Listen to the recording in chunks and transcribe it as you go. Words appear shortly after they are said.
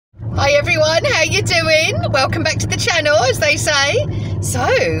everyone, how you doing? Welcome back to the channel, as they say. So,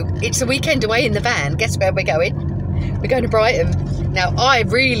 it's a weekend away in the van. Guess where we're going? We're going to Brighton. Now, I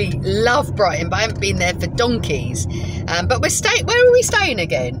really love Brighton, but I haven't been there for donkeys. But we're staying. Where are we staying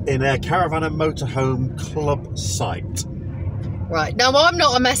again? In a Caravan and Motorhome Club site. Right. Now, I'm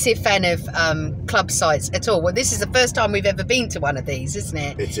not a massive fan of club sites at all. Well, this is the first time we've ever been to one of these, isn't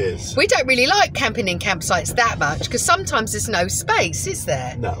it? It is. We don't really like camping in campsites that much because sometimes there's no space, is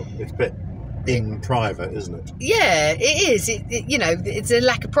there? No, it's a bit in private, isn't it? Yeah, it is. You know, it's a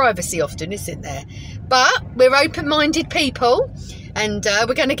lack of privacy often, isn't there? But we're open-minded people, and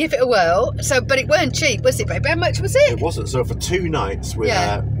we're going to give it a whirl. So, but it weren't cheap, was it, babe? How much was it? It wasn't. So for 2 nights with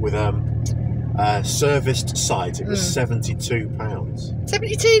serviced site, it was £72.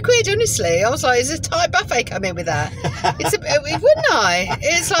 72 quid, honestly. I was like, is a Thai buffet coming with that? Wouldn't I?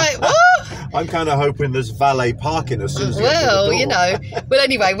 It's like, what? I'm kind of hoping there's valet parking as soon as well, you know. Well,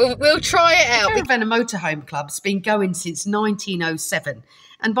 anyway, we'll try it out. The Caravan and Motorhome Club's been going since 1907,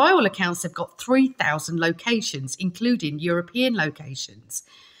 and by all accounts, they've got 3,000 locations, including European locations.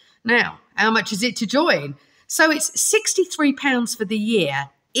 Now, how much is it to join? So it's £63 for the year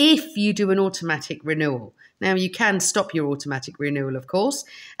if you do an automatic renewal. Now, you can stop your automatic renewal, of course,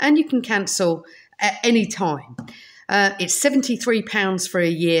 and you can cancel at any time. It's £73 for a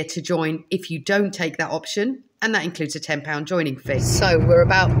year to join if you don't take that option, and that includes a £10 joining fee. So we're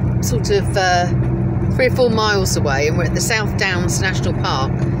about sort of 3 or 4 miles away, and we're at the South Downs National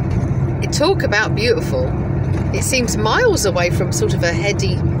Park. Talk about beautiful. It seems miles away from sort of a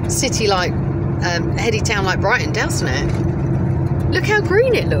heady city like, heady town like Brighton, doesn't it? Look how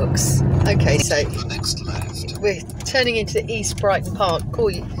green it looks. Okay, so we're turning into the East Brighton Park.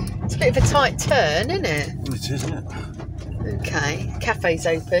 It's a bit of a tight turn, isn't it? It is, isn't it? Okay, cafe's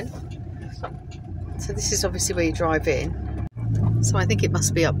open. So this is obviously where you drive in. So I think it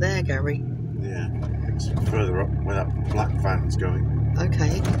must be up there, Gary. Yeah, it's further up where that black van's going.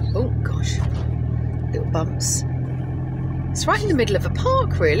 Okay. Oh, gosh. Little bumps. It's right in the middle of a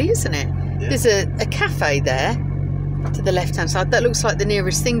park, really, isn't it? Yeah. There's a cafe there to the left-hand side. That looks like the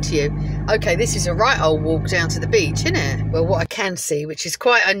nearest thing to you. Okay, this is a right old walk down to the beach, isn't it? Well, what I can see, which is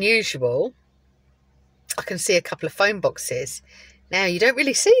quite unusual, I can see a couple of phone boxes. Now, you don't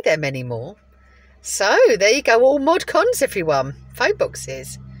really see them anymore. So, there you go, all mod cons, everyone. Phone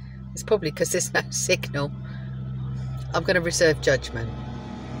boxes. It's probably because there's no signal. I'm going to reserve judgment.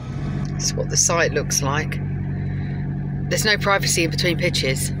 This is what the site looks like. There's no privacy in between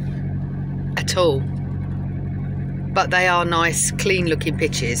pitches at all. But they are nice, clean-looking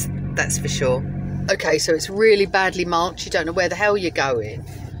pitches, that's for sure. Okay, so it's really badly marked. You don't know where the hell you're going.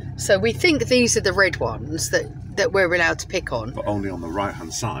 So we think these are the red ones that we're allowed to pick on. But only on the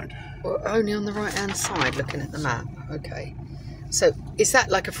right-hand side. Well, only on the right-hand side, looking at the map. Okay. So is that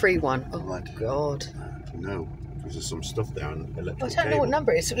like a free one? Oh, my God. No, because there's some stuff there on electrical I don't know what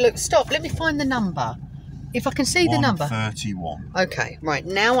number it is. Look, stop. Let me find the number. If I can see the number. 131. Okay, right.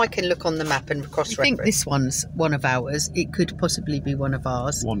 Now I can look on the map and cross-reference. I think this one's one of ours. It could possibly be one of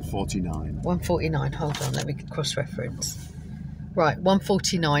ours. 149. 149. Hold on, let me cross-reference. Right,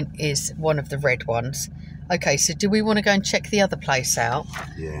 149 is one of the red ones. Okay, so do we want to go and check the other place out?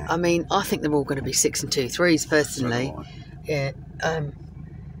 Yeah. I mean, I think they're all going to be 6 and 2 3s, personally. Yeah.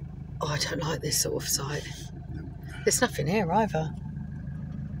 Oh, I don't like this sort of site. There's nothing here either.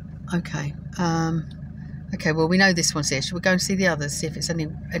 Okay. Okay, well, we know this one's here. Should we go and see the others, see if it's any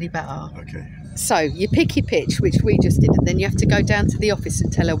better? Okay. So, you pick your pitch, which we just did, and then you have to go down to the office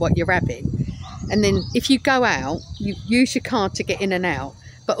and tell her what you're having. And then if you go out, you use your card to get in and out.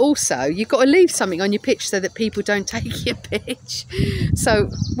 But also, you've got to leave something on your pitch so that people don't take your pitch. So,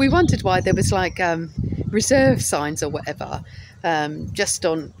 we wondered why there was, like, reserve signs or whatever, just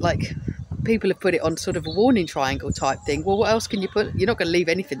on, like, people have put it on sort of a warning triangle type thing. Well, what else can you put? You're not going to leave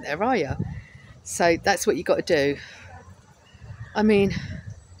anything there, are you? So that's what you got to do. I mean,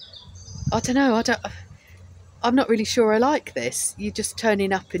 I don't know. I'm not really sure I like this. You're just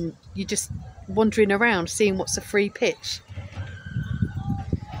turning up and you're just wandering around, seeing what's a free pitch.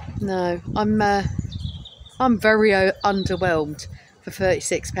 No, I'm very underwhelmed for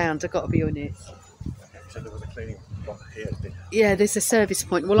 £36. I've got to be honest. So there was a cleaning spot here. Yeah, there's a service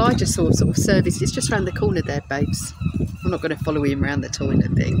point. Well, I just saw sort of service. It's just around the corner there, babes. I'm not going to follow him around the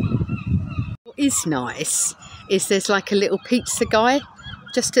toilet thing. What is nice is there's like a little pizza guy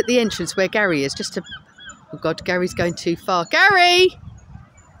just at the entrance where Gary is. Oh God, Gary's going too far. Gary!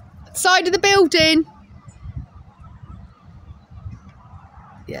 Side of the building!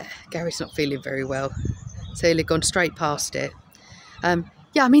 Yeah, Gary's not feeling very well. So he'll have gone straight past it.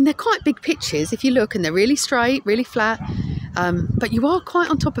 Yeah, I mean, they're quite big pitches if you look, and they're really straight, really flat. But you are quite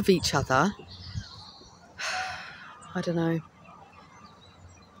on top of each other. I don't know.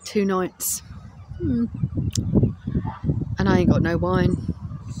 2 nights. And I ain't got no wine.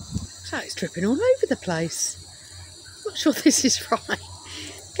 So it's dripping all over the place. Not sure this is right.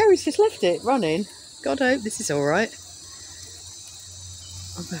 Gary's just left it running. God, I hope this is all right.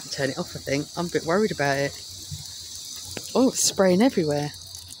 I'm going to have to turn it off, I think. I'm a bit worried about it. Oh, it's spraying everywhere.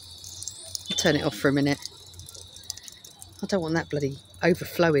 I'll turn it off for a minute. I don't want that bloody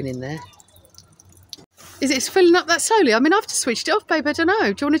overflowing in there. Is it filling up that slowly? I mean, I've just switched it off, babe. I don't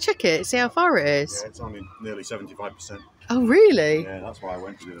know. Do you want to check it? See how far it is? Yeah, it's only nearly 75%. Oh, really? Yeah, that's why I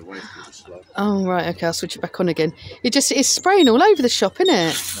went to do the waste because it's slow. Oh, right. Okay, I'll switch it back on again. It's spraying all over the shop, isn't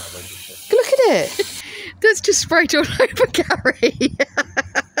it? Look at it. That's just sprayed all over Gary.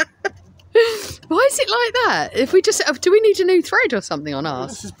 Why is it like that? If we just do we need a new thread or something on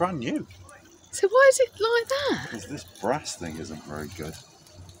ours? This is brand new. So why is it like that? Because this brass thing isn't very good.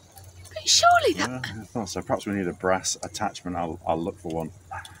 But surely that. Yeah, I thought so. Perhaps we need a brass attachment. I'll look for one.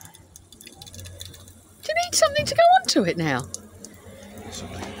 Do you need something to go onto it now?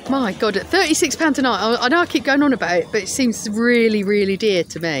 My God, at £36 a night. I know I keep going on about it, but it seems really, really dear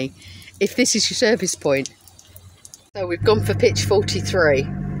to me. If this is your service point. So we've gone for pitch 43.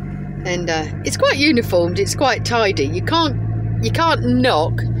 And it's quite uniformed, it's quite tidy. You can't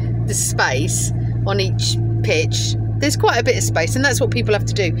knock the space on each pitch. There's quite a bit of space, and that's what people have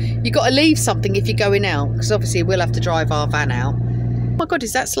to do. You've got to leave something if you're going out, because obviously we'll have to drive our van out. Oh my God,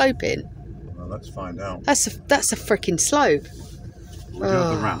 is that sloping? Well, let's find out. That's a freaking slope. We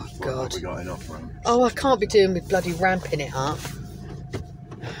got the ramp. God. We got enough ramp. Oh, I can't be doing with bloody ramping it up.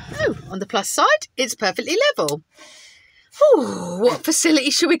 Oh, on the plus side, it's perfectly level. Oh, what facility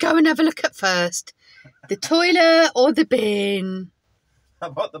should we go and have a look at first? The toilet or the bin? How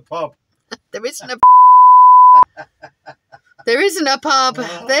about the pub? There isn't a. There isn't a pub.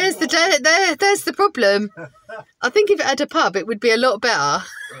 There's the problem. I think if it had a pub, it would be a lot better.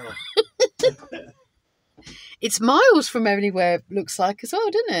 It's miles from anywhere. It looks like as well,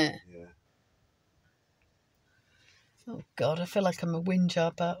 doesn't it? Yeah. Oh God, I feel like I'm a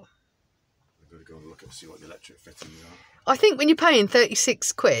whinger, but We've got to go and look and see what the electric fittings are. I think when you're paying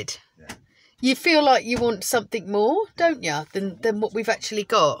 36 quid, Yeah. you feel like you want something more, don't you, than what we've actually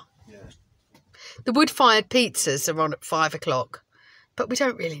got. Yeah. The wood-fired pizzas are on at 5 o'clock, but we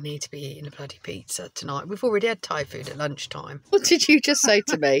don't really need to be eating a bloody pizza tonight. We've already had Thai food at lunchtime. What did you just say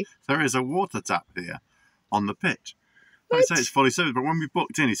to me? There is a water tap here on the pitch. I say it's fully serviced, but when we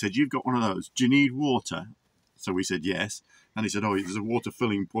booked in, he said, "You've got one of those. Do you need water?" So we said yes, and he said, "Oh, there's a water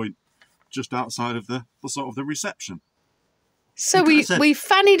filling point just outside of the sort of the reception." So we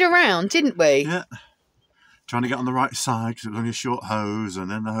fannied around, didn't we? Yeah. Trying to get on the right side because it was only a short hose,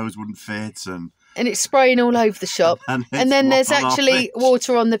 and then the hose wouldn't fit, and it's spraying all over the shop, and then there's actually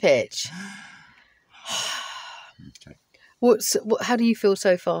water on the pitch. Okay. How do you feel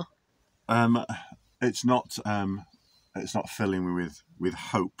so far? It's not filling me with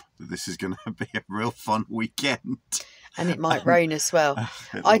hope that this is going to be a real fun weekend. And it might rain as well.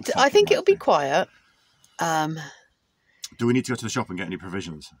 I think it'll be quiet. Do we need to go to the shop and get any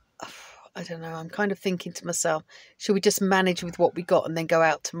provisions? I don't know. I'm kind of thinking to myself, should we just manage with what we got and then go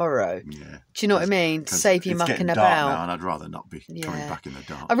out tomorrow? Yeah. Do you know what I mean? To save you mucking about. Now, and I'd rather not be coming back in the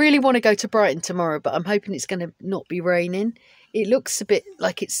dark. I really want to go to Brighton tomorrow, but I'm hoping it's going to not be raining. It looks a bit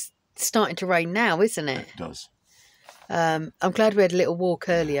like it's starting to rain now, isn't it? It does. I'm glad we had a little walk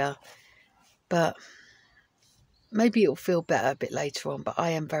earlier, but maybe it'll feel better a bit later on, but I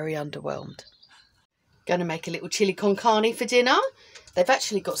am very underwhelmed. Going to make a little chili con carne for dinner. They've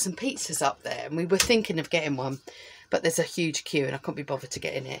actually got some pizzas up there, and we were thinking of getting one, but there's a huge queue and I can't be bothered to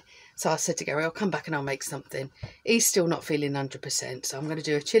get in it. So I said to Gary, I'll come back and I'll make something. He's still not feeling 100%, so I'm going to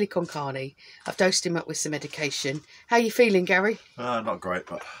do a chili con carne. I've dosed him up with some medication. How are you feeling, Gary? Not great,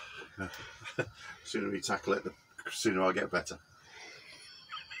 but the sooner we tackle it, the sooner I'll get better.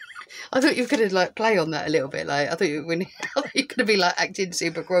 I thought you were going to play on that a little bit. I thought you were going to be acting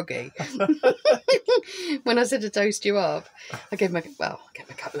super groggy. When I said to toast you up, I gave him a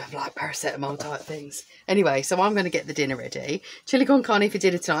couple of paracetamol type things. Anyway, so I'm going to get the dinner ready. Chili con carne for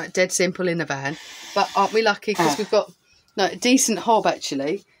dinner tonight. Dead simple in the van. But aren't we lucky because we've got a decent hob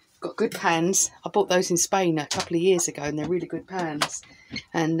actually. Got good pans. I bought those in Spain a couple of years ago and they're really good pans.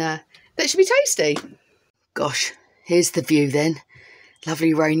 And that should be tasty. Gosh, here's the view then.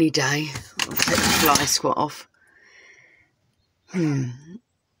 Lovely rainy day. I'll take the fly squat off.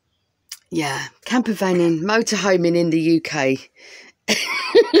 Yeah, camper vanning, motorhoming in the UK.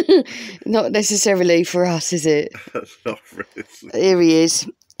 Not necessarily for us, is it? Not really. Here he is.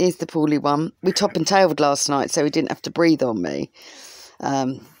 Here's the poorly one. We top and tailed last night, so he didn't have to breathe on me.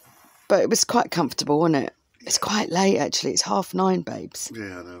 But it was quite comfortable, wasn't it? It's quite late, actually. It's 9:30, babes.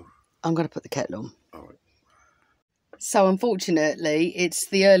 Yeah, I know. I'm going to put the kettle on. All right. So, unfortunately, it's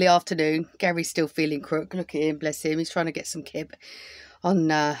the early afternoon. Gary's still feeling crook. Look at him, bless him. He's trying to get some kip on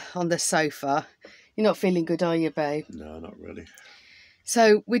the sofa. You're not feeling good, are you, babe? No, not really.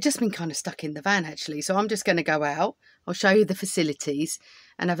 So, we've just been kind of stuck in the van, actually. So, I'm just going to go out. I'll show you the facilities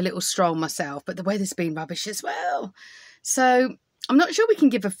and have a little stroll myself. But the weather's been rubbish as well. So, I'm not sure we can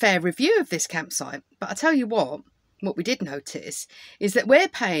give a fair review of this campsite. But I'll tell you what we did notice is that we're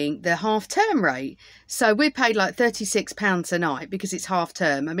paying the half-term rate. So we paid like £36 a night because it's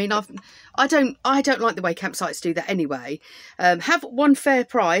half-term. I mean, I don't like the way campsites do that anyway. Have one fair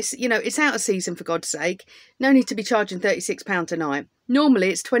price. You know, it's out of season, for God's sake. No need to be charging £36 a night. Normally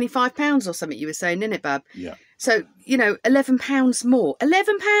it's £25 or something you were saying, isn't it, Bab? Yeah. So, you know, £11 more.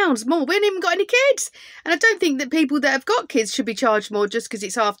 £11 more. We haven't even got any kids. And I don't think that people that have got kids should be charged more just because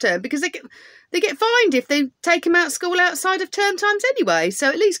it's half term, because they get fined if they take them out of school outside of term times anyway. So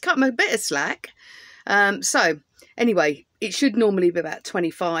at least cut them a bit of slack. So anyway, it should normally be about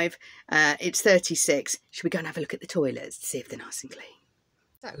 25. It's 36. Should we go and have a look at the toilets to see if they're nice and clean?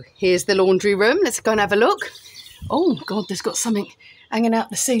 So here's the laundry room. Let's go and have a look. Oh, God, there's got something hanging out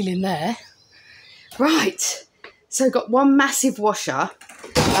the ceiling there. Right. So got one massive washer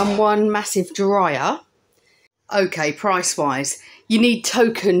and one massive dryer. Okay, price-wise, you need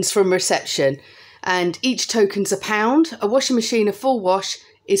tokens from reception, and each token's £1. A washing machine, a full wash,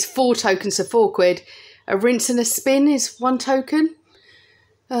 is 4 tokens for £4. A rinse and a spin is 1 token.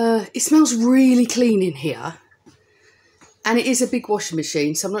 It smells really clean in here, and it is a big washing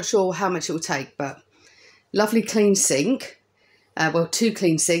machine, so I'm not sure how much it will take, but lovely clean sink. Well, 2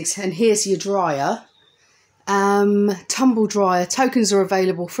 clean sinks, and here's your dryer. Tumble dryer. Tokens are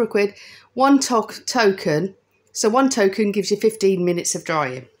available for £1. 1 token. So 1 token gives you 15 minutes of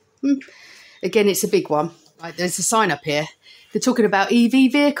drying. Again, it's a big one. Right, there's a sign up here. They're talking about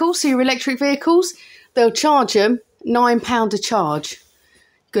EV vehicles, so your electric vehicles. They'll charge them £9 a charge.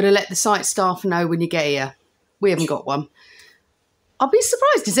 Got to let the site staff know when you get here. We haven't got one. I'll be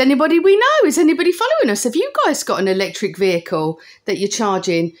surprised. Is anybody we know? Is anybody following us? Have you guys got an electric vehicle that you're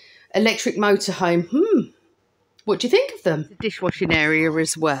charging? Electric motorhome? What do you think of them? The dishwashing area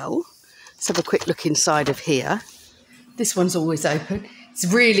as well. Let's have a quick look inside of here. This one's always open. It's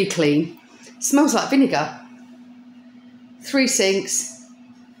really clean. Smells like vinegar. 3 sinks.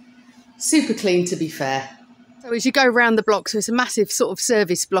 Super clean, to be fair. So as you go around the block, so it's a massive sort of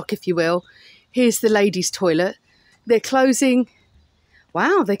service block, if you will. Here's the ladies' toilet. They're closing.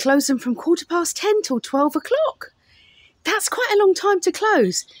 Wow, they close them from 10:15 till 12 o'clock. That's quite a long time to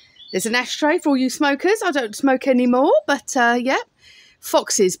close. There's an ashtray for all you smokers. I don't smoke anymore, but yeah.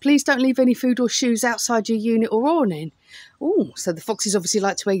 Foxes, please don't leave any food or shoes outside your unit or awning. Oh, so the foxes obviously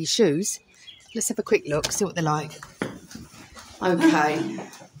like to wear your shoes. Let's have a quick look, see what they're like. Okay.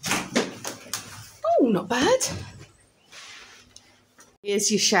 Oh, not bad. Here's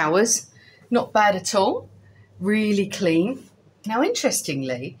your showers. Not bad at all. Really clean. Now,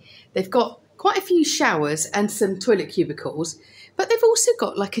 interestingly, they've got quite a few showers and some toilet cubicles, but they've also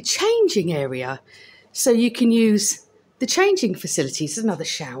got like a changing area. So you can use the changing facilities. There's another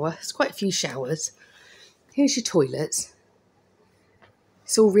shower. There's quite a few showers. Here's your toilets.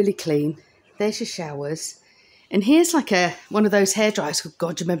 It's all really clean. There's your showers. And here's like one of those hair dryers. Oh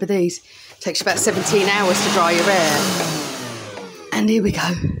God, do you remember these? It takes you about 17 hours to dry your hair. And here we go.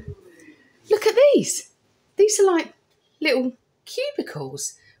 Look at these. These are like little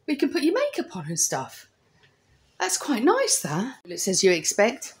cubicles where you can put your makeup on and stuff. That's quite nice, that. It says you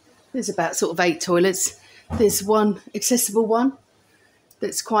expect. There's about sort of 8 toilets. There's one accessible one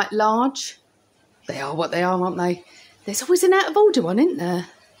that's quite large. They are what they are, aren't they? There's always an out of order one, isn't there?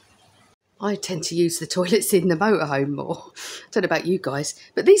 I tend to use the toilets in the motorhome more. I don't know about you guys,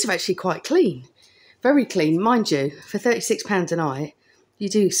 but these are actually quite clean. Very clean, mind you. For £36 a night, you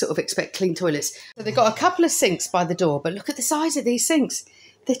do sort of expect clean toilets. So they've got a couple of sinks by the door, but look at the size of these sinks.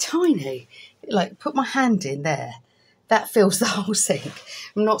 They're tiny. Like, put my hand in there. That fills the whole sink.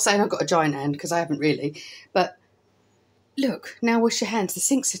 I'm not saying I've got a giant hand, because I haven't really. But look, now wash your hands. The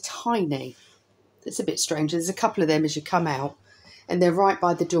sinks are tiny. It's a bit strange. There's a couple of them as you come out, and they're right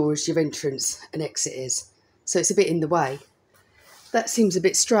by the door as your entrance and exit is. So it's a bit in the way. That seems a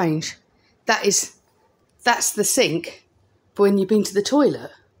bit strange. That's the sink for when you've been to the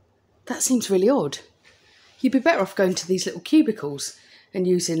toilet. That seems really odd. You'd be better off going to these little cubicles and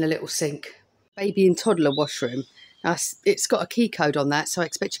using a little sink. Baby and toddler washroom. It's got a key code on that, so I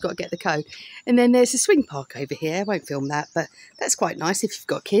expect you've got to get the code. And then there's a swing park over here. I won't film that, but that's quite nice if you've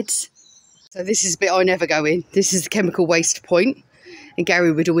got kids. So this is a bit I never go in. This is the chemical waste point, and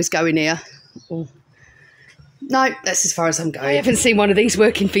Gary would always go in here. Oh. No, that's as far as I'm going. I haven't seen one of these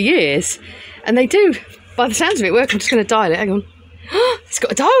working for years, and they do, by the sounds of it, work. I'm just going to dial it. Hang on. It's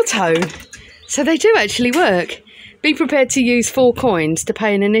got a dial tone, so they do actually work. Be prepared to use 4 coins to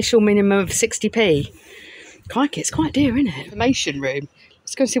pay an initial minimum of 60p. Crikey, it's quite dear, isn't it? Information room.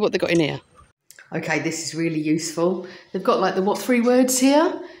 Let's go and see what they've got in here. Okay, this is really useful. They've got like the what 3 words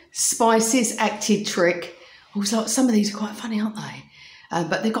here? Spices, acted trick. Also, some of these are quite funny, aren't they?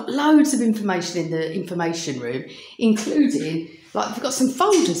 But they've got loads of information in the information room, including, like, they've got some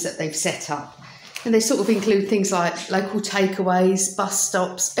folders that they've set up. And they sort of include things like local takeaways, bus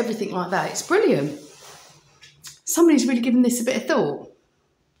stops, everything like that. It's brilliant. Somebody's really given this a bit of thought.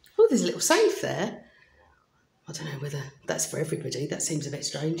 Oh, there's a little safe there. I don't know whether that's for everybody. That seems a bit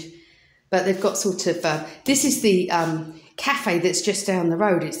strange. But they've got sort of, this is the cafe that's just down the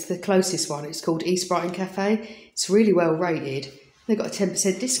road. It's the closest one. It's called East Brighton Cafe. It's really well rated. They've got a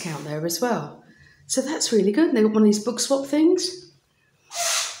 10% discount there as well. So that's really good. They've got one of these book swap things.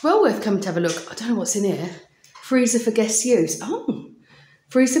 Well worth coming to have a look. I don't know what's in here. Freezer for guest use. Oh,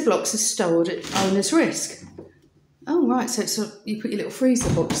 freezer blocks are stored at owner's risk. Oh, right. So it's you put your little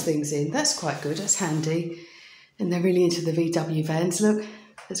freezer box things in. That's quite good. That's handy. And they're really into the VW vans. Look,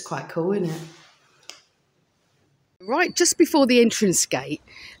 that's quite cool, isn't it? Right, just before the entrance gate,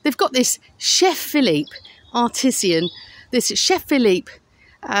 they've got this Chef Philippe artisan, this Chef Philippe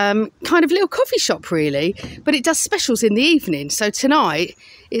kind of little coffee shop, really, but it does specials in the evening. So tonight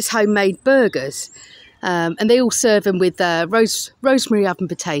it's homemade burgers, and they all serve them with rosemary oven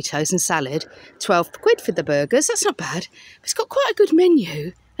potatoes and salad. 12 quid for the burgers. That's not bad. It's got quite a good menu,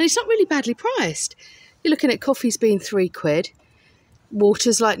 and it's not really badly priced. You're looking at coffees being 3 quid.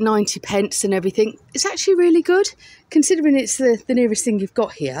 Water's like 90 pence and everything. It's actually really good, considering it's the nearest thing you've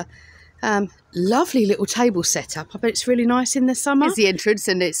got here. Lovely little table setup. I bet it's really nice in the summer. Here's the entrance,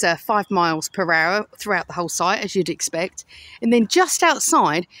 and it's 5 miles per hour throughout the whole site, as you'd expect. And then just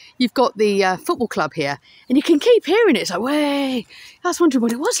outside, you've got the football club here, and you can keep hearing it. It's like, way. I was wondering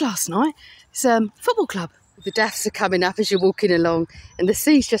what it was last night. It's football club. The daffs are coming up as you're walking along, and the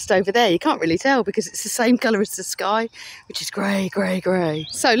sea's just over there. You can't really tell because it's the same colour as the sky, which is grey, grey, grey.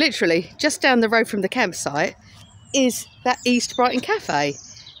 So literally, just down the road from the campsite is that East Brighton Cafe.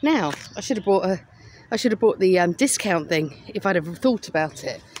 Now, I should have bought the discount thing if I'd ever thought about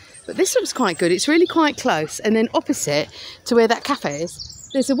it. But this looks quite good. It's really quite close. And then opposite to where that cafe is,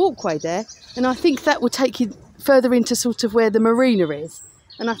 there's a walkway there, and I think that will take you further into sort of where the marina is.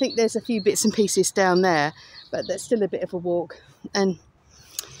 And I think there's a few bits and pieces down there, but there's still a bit of a walk. And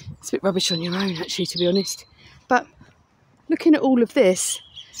it's a bit rubbish on your own, actually, to be honest. But looking at all of this,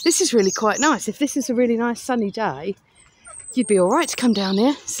 this is really quite nice. If this is a really nice sunny day, you'd be all right to come down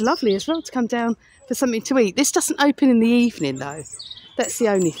here. It's lovely as well to come down for something to eat. This doesn't open in the evening, though. That's the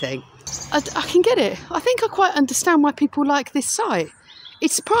only thing. I can get it. I think I quite understand why people like this site.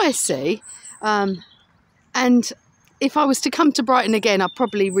 It's pricey, and if I was to come to Brighton again, I'd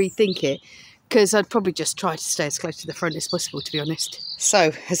probably rethink it, because I'd probably just try to stay as close to the front as possible, to be honest.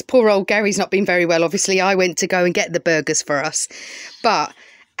 So, as poor old Gary's not been very well, obviously, I went to go and get the burgers for us. But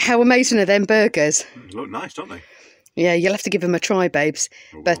how amazing are them burgers? They look nice, don't they? Yeah, you'll have to give them a try, babes.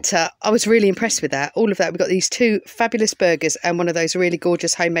 But I was really impressed with that. All of that. We've got these 2 fabulous burgers and one of those really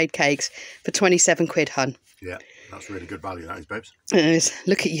gorgeous homemade cakes for 27 quid, hun. Yeah. That's really good value, that is, babes. It is.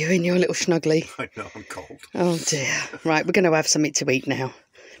 Look at you in your little snuggly. I know, I'm cold. Oh, dear. Right, we're going to have something to eat now.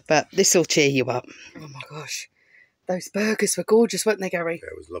 But this will cheer you up. Oh, my gosh. Those burgers were gorgeous, weren't they, Gary? Yeah,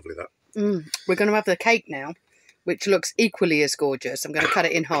 it was lovely, that. We're going to have the cake now, which looks equally as gorgeous. I'm going to cut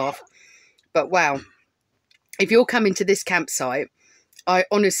it in half. But, wow. If you're coming to this campsite,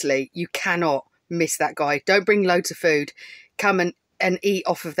 honestly, you cannot miss that guy. Don't bring loads of food. Come and eat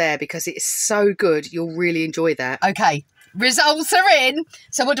off of there, because it's so good. You'll really enjoy that. Okay, results are in.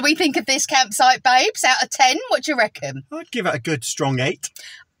 So what do we think of this campsite, babes? Out of 10, what do you reckon? I'd give it a good strong 8.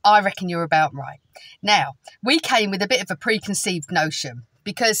 I reckon you're about right. Now, we came with a bit of a preconceived notion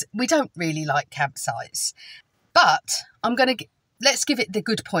because we don't really like campsites. But let's give it the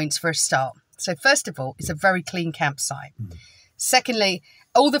good points for a start. So first of all, it's a very clean campsite. Secondly,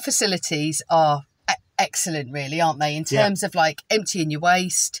 all the facilities are excellent, really, aren't they? In terms of like emptying your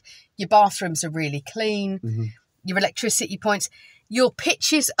waste, your bathrooms are really clean, your electricity points, your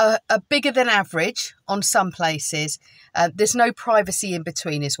pitches are bigger than average on some places. There's no privacy in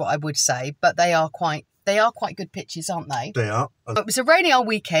between, is what I would say, but they are quite They are quite good pictures, aren't they? They are. It was a rainy old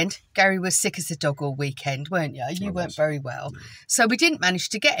weekend. Gary was sick as a dog all weekend, weren't you? You weren't very well. So we didn't manage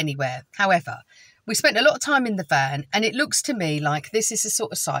to get anywhere. However, we spent a lot of time in the van, and it looks to me like this is the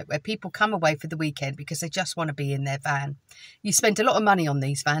sort of site where people come away for the weekend because they just want to be in their van. You spend a lot of money on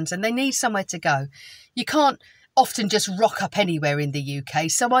these vans and they need somewhere to go. You can't often just rock up anywhere in the UK,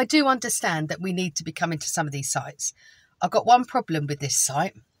 so I do understand that we need to be coming to some of these sites. I've got one problem with this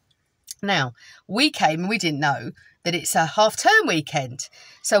site. Now, we came and we didn't know that it's a half-term weekend.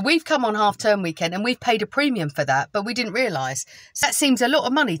 So we've come on half-term weekend and we've paid a premium for that, but we didn't realise. So that seems a lot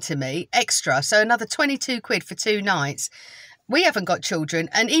of money to me, extra. So another 22 quid for 2 nights. We haven't got children,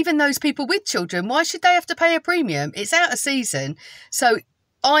 and even those people with children, why should they have to pay a premium? It's out of season. So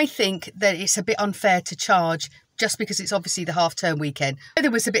I think that it's a bit unfair to charge just because it's obviously the half-term weekend. There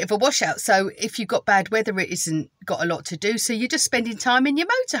was a bit of a washout, so if you've got bad weather, it isn't got a lot to do, so you're just spending time in your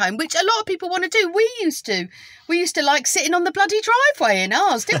motorhome, which a lot of people want to do. We used to like sitting on the bloody driveway in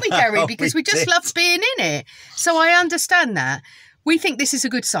ours, didn't we, Gary? Because we just loved being in it. So I understand that. We think this is a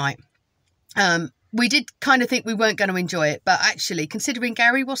good site. We did kind of think we weren't going to enjoy it, but actually, considering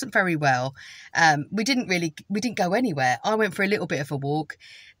Gary wasn't very well, we didn't go anywhere. I went for a little bit of a walk.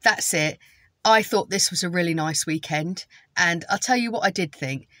 That's it. I thought this was a really nice weekend, and I'll tell you what I did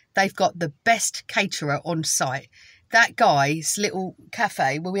think. They've got the best caterer on site. That guy's little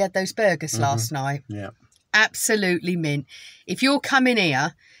cafe where we had those burgers last night. Yeah. Absolutely mint. If you're coming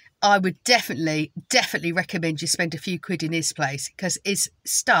here, I would definitely recommend you spend a few quid in his place, because his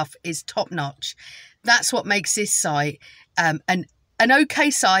stuff is top notch. That's what makes this site an okay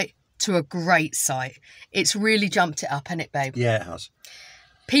site to a great site. It's really jumped it up, hasn't it, babe? Yeah, it has.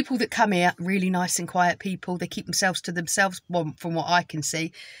 People that come here, really nice and quiet people. They keep themselves to themselves, from what I can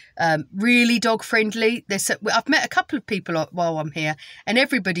see. Really dog friendly. I've met a couple of people while I'm here, and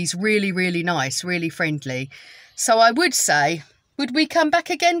everybody's really, really nice, really friendly. So I would say, would we come back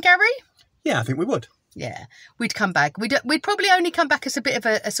again, Gary? Yeah, I think we would. Yeah, we'd come back. We'd probably only come back as a bit of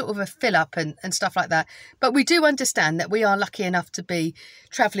a sort of a fill-up and stuff like that. But we do understand that we are lucky enough to be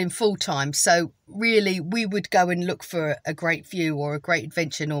travelling full-time. So really, we would go and look for a great view or a great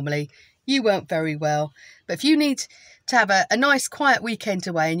adventure normally. You weren't very well. But if you need to have a nice, quiet weekend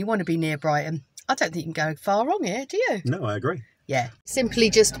away and you want to be near Brighton, I don't think you can go far wrong here, do you? No, I agree. Yeah. Simply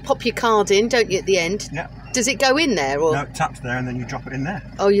just pop your card in, don't you, at the end? Yeah. Does it go in there? Or? No, it taps there and then you drop it in there.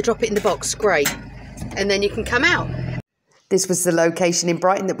 Oh, you drop it in the box. Great. And then you can come out. This was the location in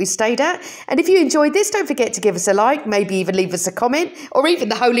Brighton that we stayed at. And if you enjoyed this, don't forget to give us a like, maybe even leave us a comment, or even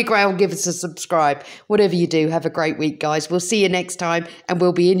the Holy Grail, give us a subscribe. Whatever you do, have a great week, guys. We'll see you next time, and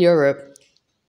we'll be in Europe.